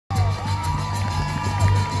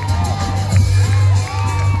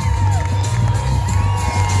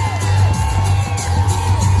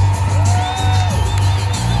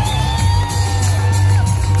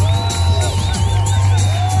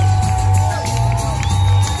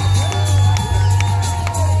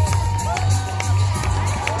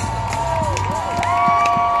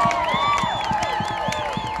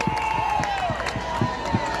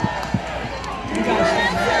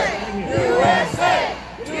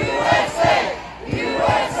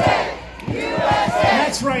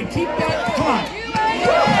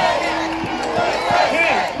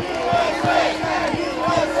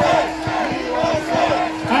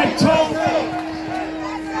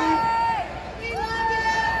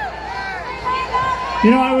You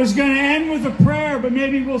know, I was going to end with a prayer, but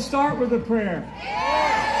maybe we'll start with a prayer.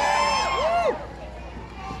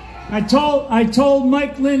 I told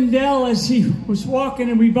Mike Lindell as he was walking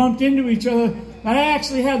and we bumped into each other that I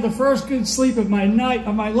actually had the first good sleep of my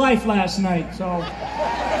life last night. So,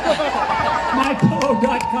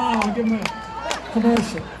 mypillow.com, I'll give him a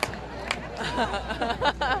commercial.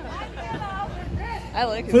 I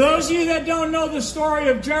like it. For those of you that don't know the story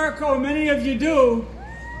of Jericho, many of you do,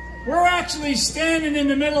 we're actually standing in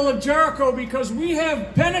the middle of Jericho because we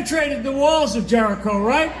have penetrated the walls of Jericho,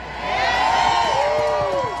 right?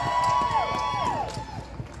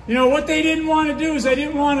 You know, what they didn't want to do is they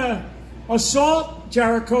didn't want to assault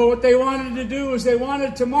Jericho. What they wanted to do is they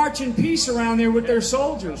wanted to march in peace around there with their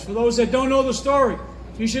soldiers. For those that don't know the story,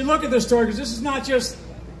 you should look at the story because this is not just...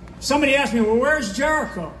 Somebody asked me, well, where's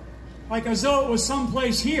Jericho? Like as though it was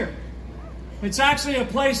someplace here. It's actually a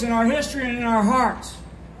place in our history and in our hearts.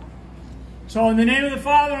 So in the name of the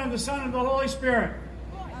Father, and of the Son, and of the Holy Spirit.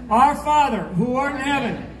 Our Father, who art in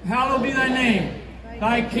heaven, hallowed be thy name.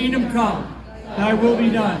 Thy kingdom come, thy will be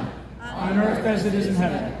done, on earth as it is in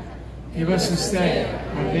heaven. Give us this day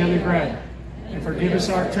our daily bread, and forgive us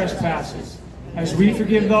our trespasses, as we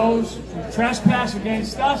forgive those who trespass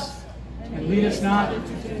against us, and lead us not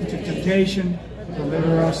into temptation, but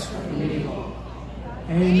deliver us from evil.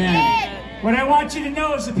 Amen. What I want you to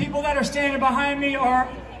know is the people that are standing behind me are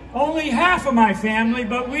only half of my family,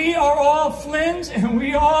 but we are all Flynn's, and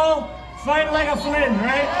we all fight like a Flynn,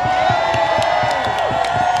 right?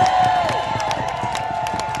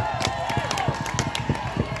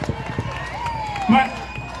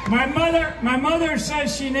 My mother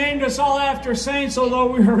says she named us all after saints, although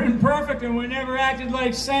we were imperfect and we never acted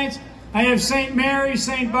like saints. I have St. Mary,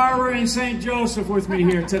 St. Barbara, and St. Joseph with me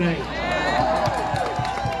here today.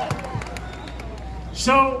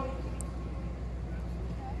 So,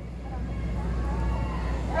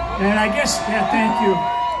 and I guess, yeah, thank you.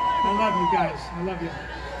 I love you guys. I love you.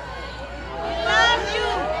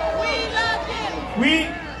 We love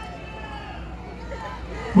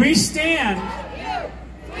you. We stand.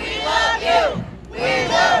 We love you. We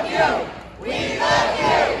love you. We love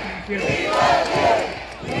you. Thank you. We love you.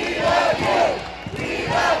 We love you. We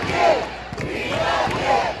love you. We love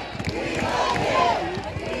you. We love you.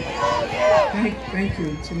 We love you. Thank you.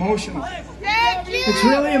 It's emotional. Thank you. It's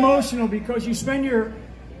really emotional because you spend your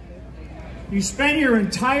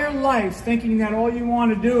entire life thinking that all you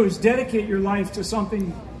want to do is dedicate your life to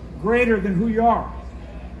something greater than who you are.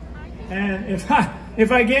 And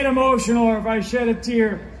if I get emotional or if I shed a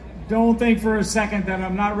tear, don't think for a second that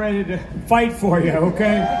I'm not ready to fight for you,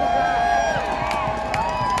 okay?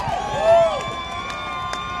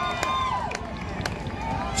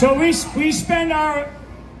 So we spend our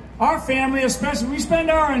family, especially, we spend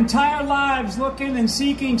our entire lives looking and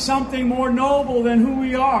seeking something more noble than who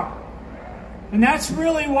we are. And that's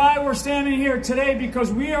really why we're standing here today,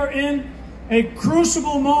 because we are in a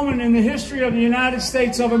crucible moment in the history of the United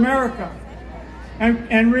States of America.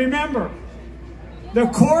 And remember, the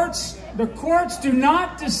courts do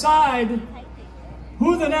not decide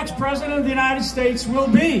who the next president of the United States will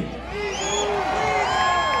be.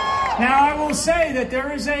 Now, I will say that there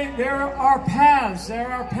are paths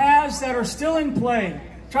that are still in play.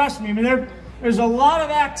 Trust me, I mean, there's a lot of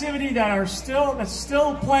activity that's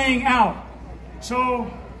still playing out. So,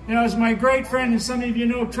 you know, as my great friend, and some of you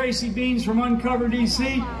know Tracy Beans from Uncover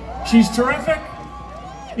DC, she's terrific.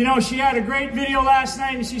 You know, she had a great video last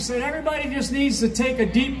night, and she said everybody just needs to take a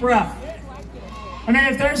deep breath. I mean,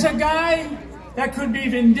 if there's a guy that could be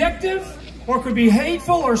vindictive or could be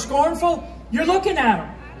hateful or scornful, you're looking at him.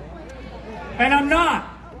 And I'm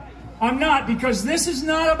not, because this is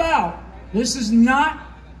not about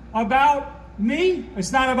me.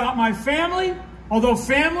 It's not about my family, although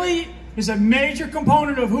family is a major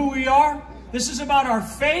component of who we are. This is about our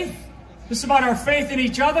faith. This is about our faith in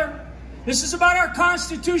each other. This is about our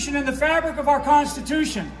Constitution and the fabric of our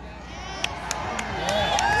Constitution.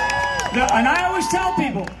 And I always tell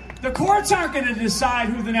people, the courts aren't going to decide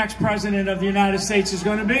who the next president of the United States is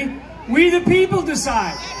going to be. We the people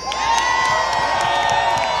decide.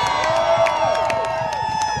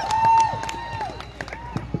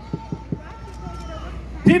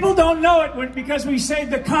 People don't know it because we say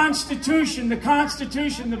the Constitution, the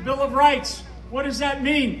Bill of Rights. What does that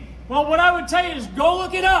mean? Well, what I would tell you is go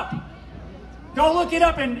look it up. Go look it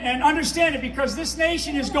up and understand it, because this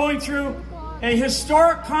nation is going through a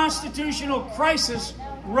historic constitutional crisis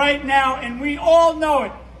right now, and we all know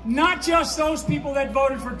it. Not just those people that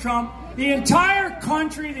voted for Trump. The entire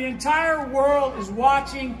country, the entire world is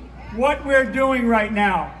watching what we're doing right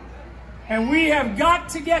now. And we have got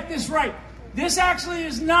to get this right. this actually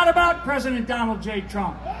is not about President Donald J.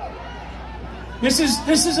 Trump. This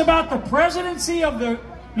is about the presidency of the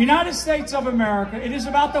United States of America. It is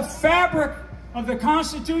about the fabric of the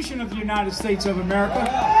Constitution of the United States of America.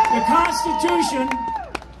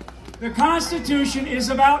 The Constitution is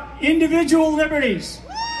about individual liberties.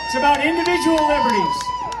 It's about individual liberties.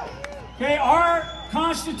 Okay, our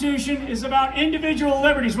Constitution is about individual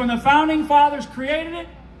liberties. When the Founding Fathers created it,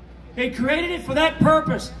 they created it for that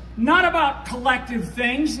purpose. Not about collective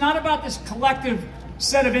things, not about this collective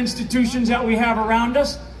set of institutions that we have around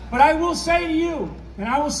us. But I will say to you, and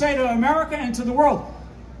I will say to America and to the world,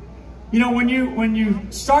 you know, when you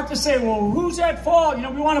start to say, well, who's at fault? You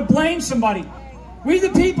know, we want to blame somebody. We the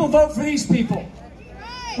people vote for these people.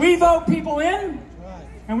 We vote people in,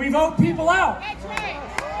 and we vote people out.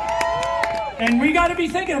 And we got to be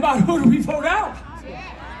thinking about who do we vote out.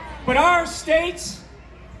 But our states,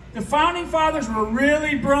 the Founding Fathers were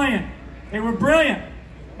really brilliant. They were brilliant.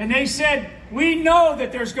 And they said, we know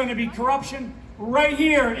that there's going to be corruption right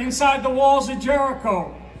here inside the walls of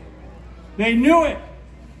Jericho. They knew it.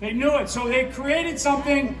 They knew it. So they created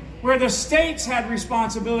something where the states had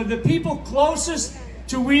responsibility. The people closest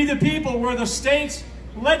to we the people were the states'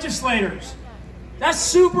 legislators. That's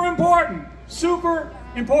super important. Super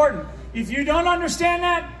important. If you don't understand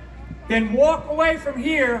that, then walk away from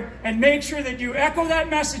here and make sure that you echo that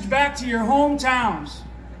message back to your hometowns.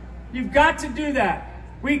 You've got to do that.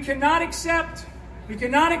 We cannot accept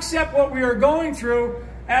what we are going through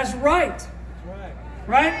as right.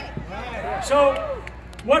 Right? So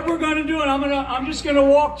what we're going to do, and I'm just going to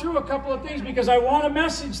walk through a couple of things because I want a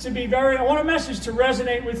message to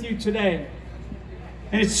resonate with you today.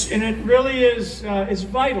 And it really is it's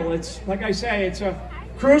vital. It's like I say, it's a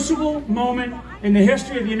crucial moment in the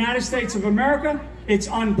history of the United States of America. It's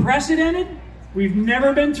unprecedented. We've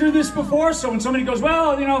never been through this before. So when somebody goes,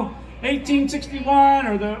 well, you know, 1861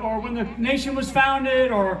 or when the nation was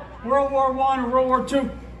founded or World War I or World War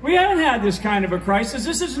II, we haven't had this kind of a crisis.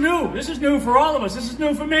 This is new. This is new for all of us. This is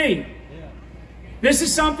new for me. This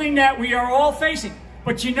is something that we are all facing.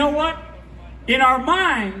 But you know what? In our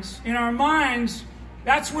minds,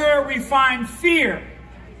 that's where we find fear.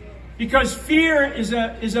 Because fear is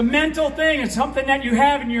a mental thing. It's something that you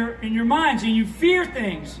have in your minds, and you fear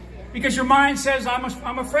things because your mind says,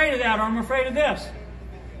 I'm afraid of that, or I'm afraid of this.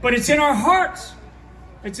 But it's in our hearts.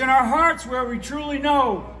 It's in our hearts where we truly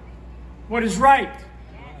know what is right.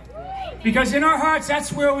 Because in our hearts,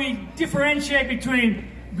 that's where we differentiate between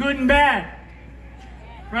good and bad.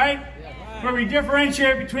 Right? Where we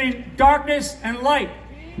differentiate between darkness and light.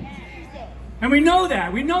 And we know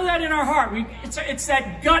that. We know that in our heart. It's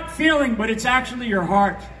that gut feeling, but it's actually your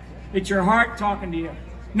heart. It's your heart talking to you.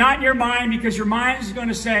 Not your mind, because your mind is going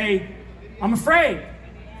to say, I'm afraid.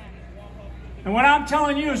 And what I'm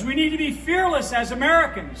telling you is we need to be fearless as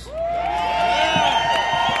Americans.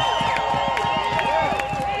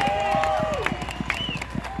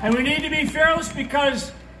 And we need to be fearless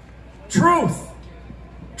because truth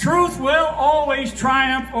will always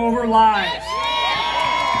triumph over lies.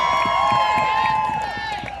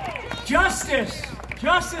 Justice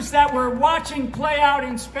that we're watching play out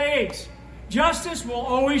in spades. Justice will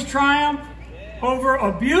always triumph over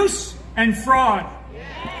abuse and fraud.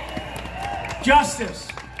 Justice.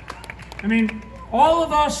 I mean, all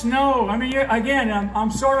of us know, I mean, again,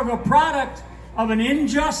 I'm sort of a product of an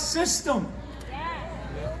unjust system.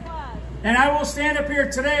 And I will stand up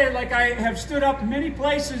here today like I have stood up many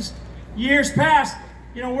places years past.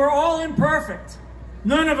 You know, we're all imperfect.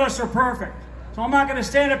 None of us are perfect. So I'm not going to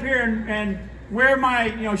stand up here and wear my,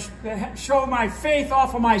 you know, show my faith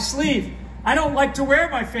off of my sleeve. I don't like to wear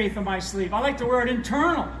my faith on my sleeve. I like to wear it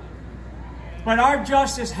internal. But our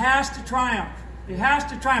justice has to triumph. It has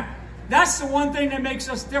to triumph. That's the one thing that makes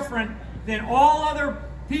us different than all other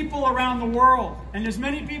people around the world. And there's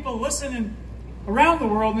many people listening around the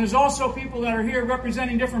world, and there's also people that are here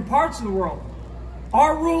representing different parts of the world.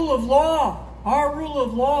 Our rule of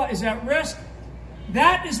law is at risk.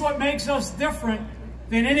 That is what makes us different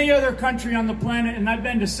than any other country on the planet. And I've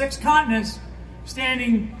been to 6 continents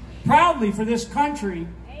standing proudly for this country,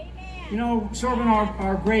 you know, serving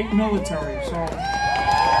our great military. So,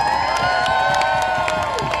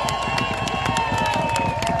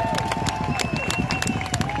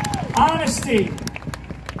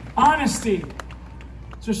 honesty.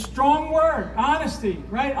 It's a strong word, honesty,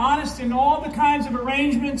 right? Honesty in all the kinds of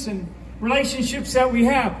arrangements and relationships that we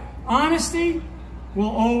have. Honesty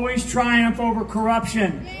will always triumph over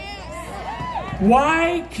corruption.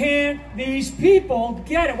 Why can't these people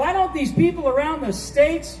get it? Why don't these people around the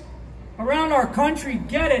states, around our country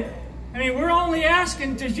get it? I mean, we're only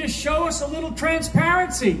asking to just show us a little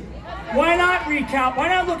transparency. Why not recount? Why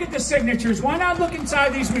not look at the signatures? Why not look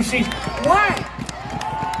inside these machines? Why?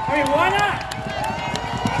 I mean, why not?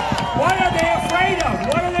 What are they afraid of?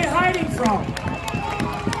 What are they hiding from?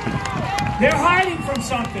 They're hiding from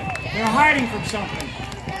something. They're hiding from something.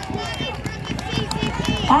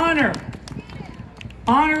 Honor.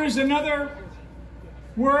 Honor is another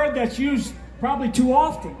word that's used probably too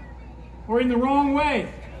often or in the wrong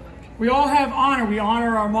way. We all have honor. We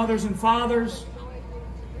honor our mothers and fathers.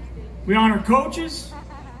 We honor coaches.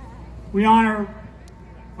 We honor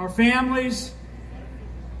our families.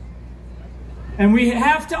 And we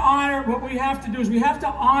have to honor, what we have to do is we have to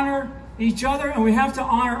honor each other, and we have to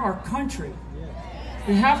honor our country.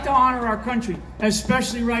 We have to honor our country,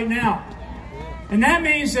 especially right now. And that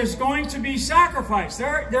means there's going to be sacrifice.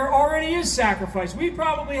 There already is sacrifice. We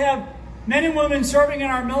probably have men and women serving in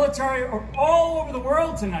our military all over the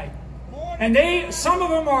world tonight. And some of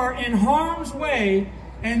them are in harm's way,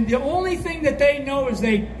 and the only thing that they know is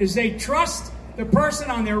they trust the person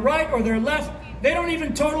on their right or their left. They don't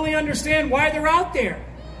even totally understand why they're out there.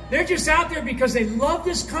 They're just out there because they love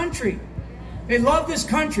this country. They love this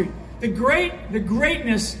country. The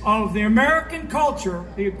greatness of the American culture,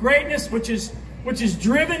 the greatness which is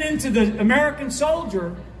driven into the American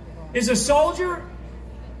soldier, is a soldier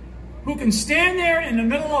who can stand there in the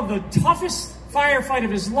middle of the toughest firefight of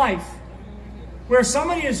his life, where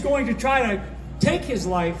somebody is going to try to take his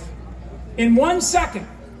life in 1 second,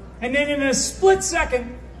 and then in a split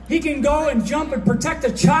second, he can go and jump and protect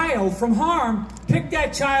a child from harm, pick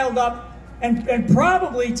that child up, and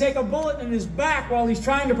probably take a bullet in his back while he's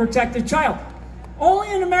trying to protect the child. Only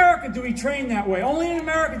in America do we train that way. Only in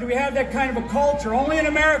America do we have that kind of a culture. Only in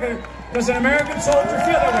America does an American soldier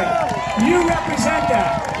feel that way. You represent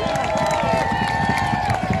that.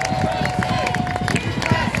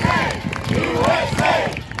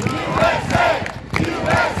 USA! USA!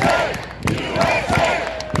 USA! USA!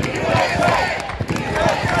 USA!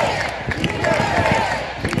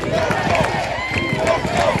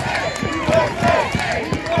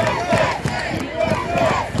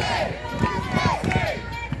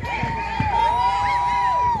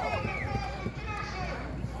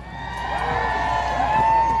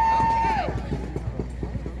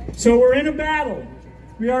 So we're in a battle.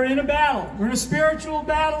 We are in a battle. We're in a spiritual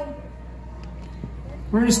battle.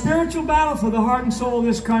 We're in a spiritual battle for the heart and soul of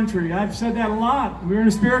this country. I've said that a lot. We're in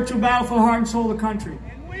a spiritual battle for the heart and soul of the country.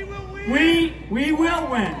 And we will win. We will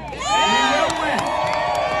win. We will win.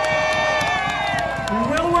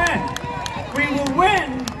 We will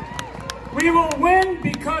win. We will win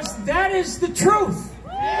because that is the truth.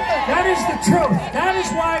 That is the truth. That is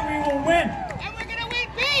why we will win. And we're going to win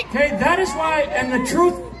big. Okay, that is why, and the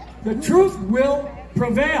truth will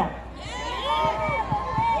prevail.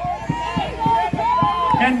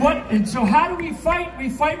 And so how do we fight? We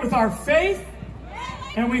fight with our faith,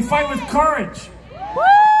 and we fight with courage.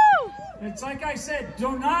 It's like I said,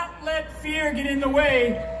 do not let fear get in the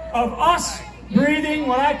way of us breathing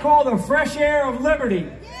what I call the fresh air of liberty.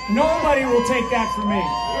 Nobody will take that from me.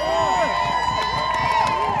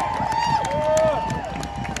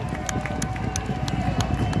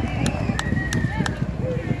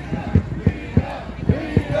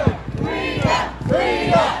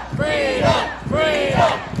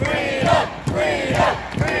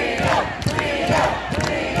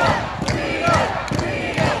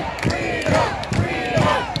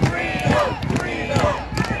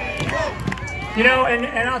 You know,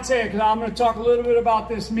 and I'll tell you, because I'm going to talk a little bit about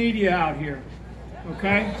this media out here,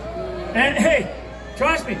 okay? And hey,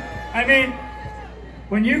 trust me, I mean,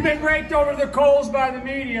 when you've been raked over the coals by the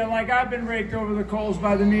media, like I've been raked over the coals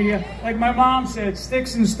by the media, like my mom said,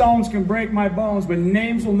 sticks and stones can break my bones, but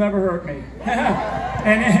names will never hurt me.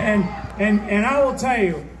 and I will tell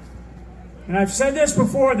you, and I've said this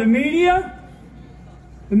before, the media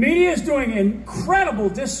is doing incredible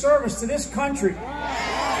disservice to this country.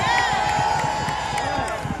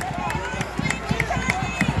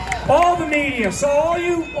 All the media, so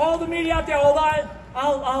all the media out there,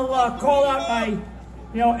 I'll call out my,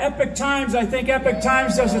 Epic Times. I think Epic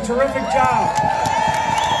Times does a terrific job.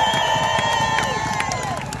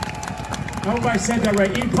 I hope I said that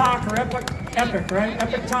right. Epoch or Epic, right?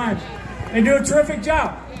 Epic Times. They do a terrific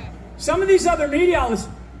job. Some of these other media outlets,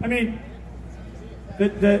 I mean,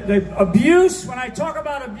 the abuse, when I talk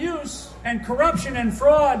about abuse and corruption and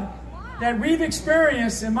fraud that we've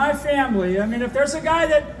experienced in my family, I mean, if there's a guy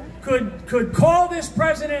that could call this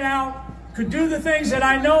president out, could do the things that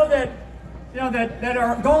I know that that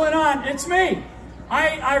are going on, it's me.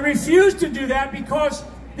 I refuse to do that because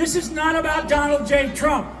this is not about Donald J.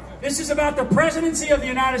 Trump. This is about the presidency of the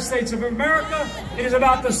United States of America. It is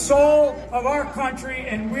about the soul of our country,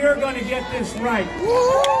 and we're going to get this right.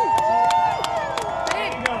 There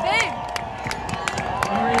you go.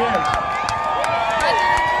 There he is.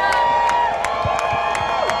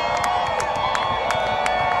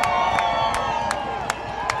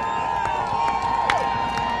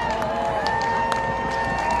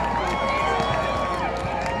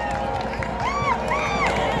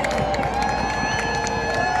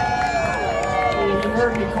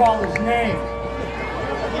 Heard me call his name.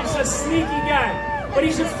 He's a sneaky guy, but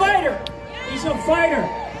he's a fighter. He's a fighter.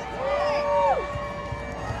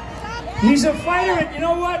 He's a fighter, and you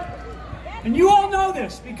know what? And you all know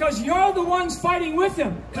this because you're the ones fighting with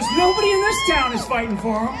him, because nobody in this town is fighting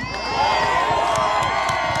for him.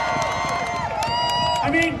 I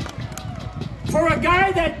mean, for a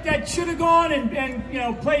guy that should have gone and you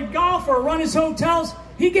know, played golf or run his hotels,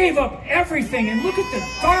 he gave up everything, and look at the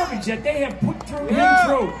garbage that they have put through him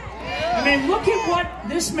through. I mean, look at what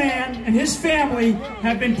this man and his family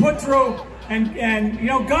have been put through, and you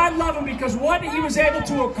know, God love him, because what he was able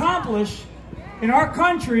to accomplish in our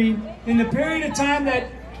country in the period of time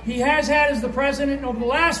that he has had as the president over the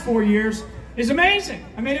last 4 years is amazing.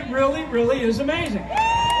 I mean, it really, really is amazing.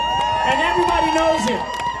 And everybody knows it.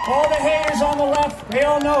 All the haters on the left, they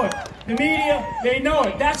all know it. The media, they know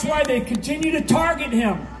it. That's why they continue to target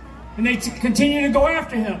him, and they continue to go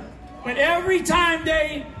after him. But every time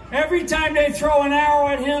they throw an arrow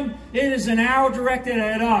at him, it is an arrow directed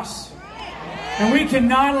at us. And we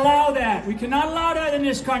cannot allow that. We cannot allow that in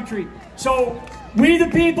this country. So we, the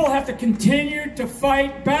people, have to continue to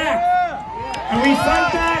fight back. And we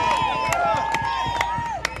fight back.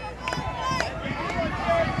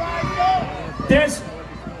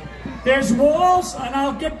 There's walls, and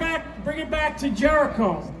I'll bring it back to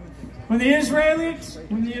Jericho. When the Israelites,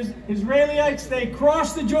 they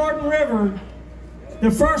crossed the Jordan River, the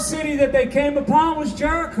first city that they came upon was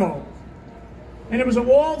Jericho. And it was a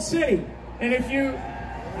walled city. And if you...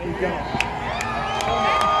 There you go.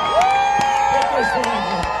 Get this one.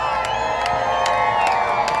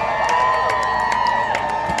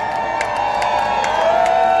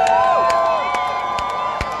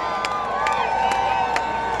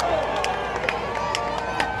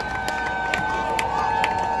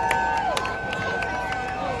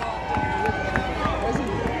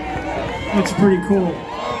 That's pretty cool.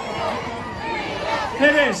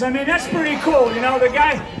 It is. I mean, that's pretty cool. You know, the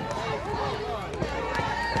guy...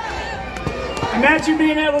 Imagine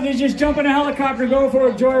being able to just jump in a helicopter, go for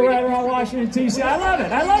a joyride around Washington, D.C. I love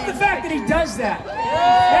it. I love the fact that he does that.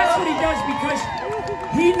 That's what he does, because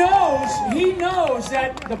he knows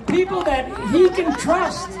that the people that he can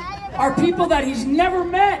trust are people that he's never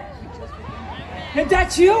met. And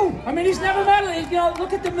that's you. I mean, he's never met, you know,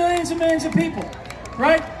 look at the millions and millions of people,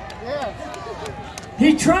 right?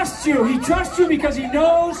 He trusts you. He trusts you because he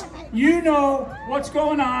knows you know what's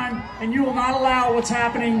going on, and you will not allow what's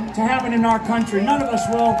happening to happen in our country. None of us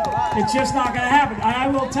will. It's just not going to happen. I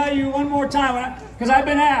will tell you one more time, because I've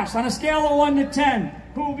been asked, on a scale of 1 to 10,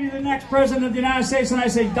 who will be the next president of the United States? And I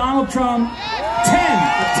say Donald Trump, 10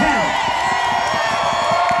 of 10.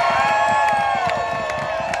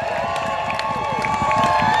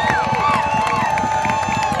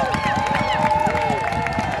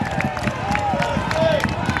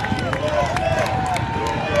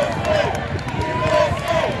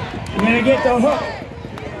 To get the hook.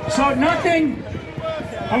 So nothing.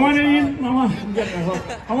 I want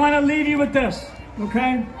to leave you with this,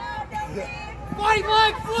 okay? Fight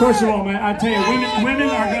like Flynn! First of all, man, I tell you, women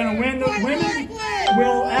are going to win. Women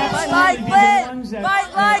will absolutely be the ones that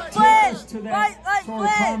take us to that sort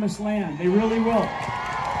of promised land. They really will.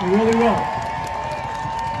 They really will.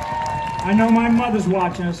 I know my mother's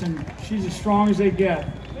watching us, and she's as strong as they get.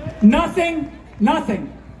 Nothing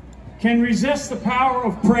can resist the power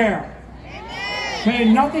of prayer. Okay,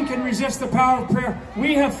 nothing can resist the power of prayer.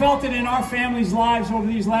 We have felt it in our families' lives over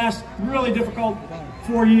these last really difficult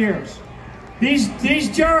 4 years. These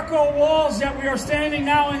Jericho walls that we are standing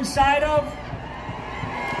now inside of,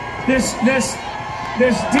 this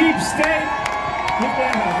deep state.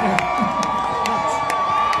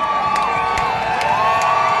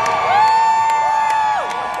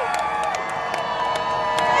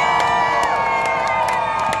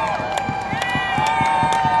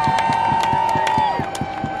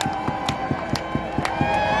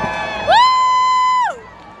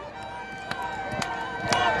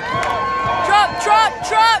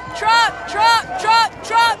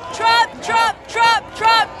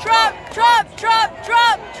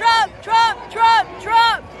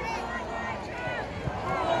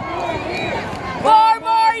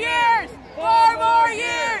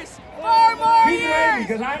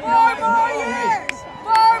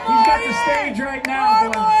 stage right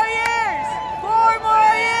now. 4 more years! 4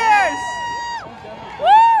 more years!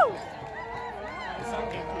 Woo!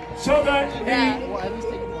 So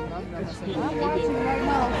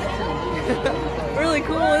Really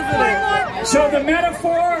cool, isn't it? So the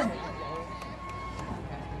metaphor,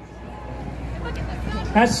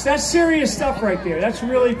 that's serious stuff right there. That's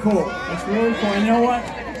really cool. That's really cool. And you know what?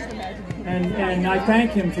 And I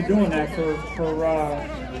thank him for doing that,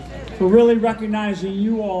 for really recognizing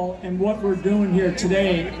you all and what we're doing here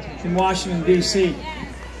today in Washington, D.C.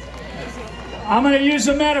 I'm going to use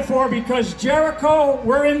a metaphor because Jericho,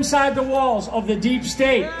 we're inside the walls of the deep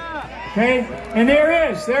state. Okay? And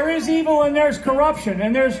there is evil and there's corruption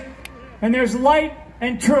and there's light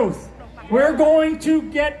and truth. We're going to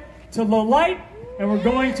get to the light and we're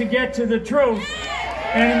going to get to the truth.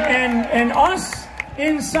 And us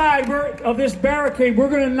inside of this barricade, we're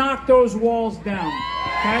going to knock those walls down.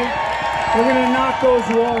 Okay? We're going to knock those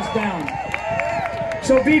walls down.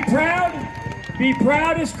 So be proud. Be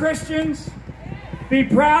proud as Christians. Be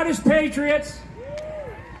proud as patriots.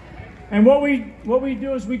 And what we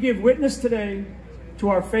do is we give witness today to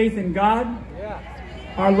our faith in God,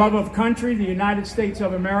 our love of country, the United States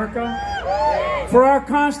of America, for our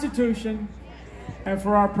Constitution, and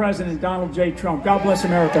for our President, Donald J. Trump. God bless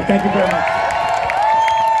America. Thank you very much.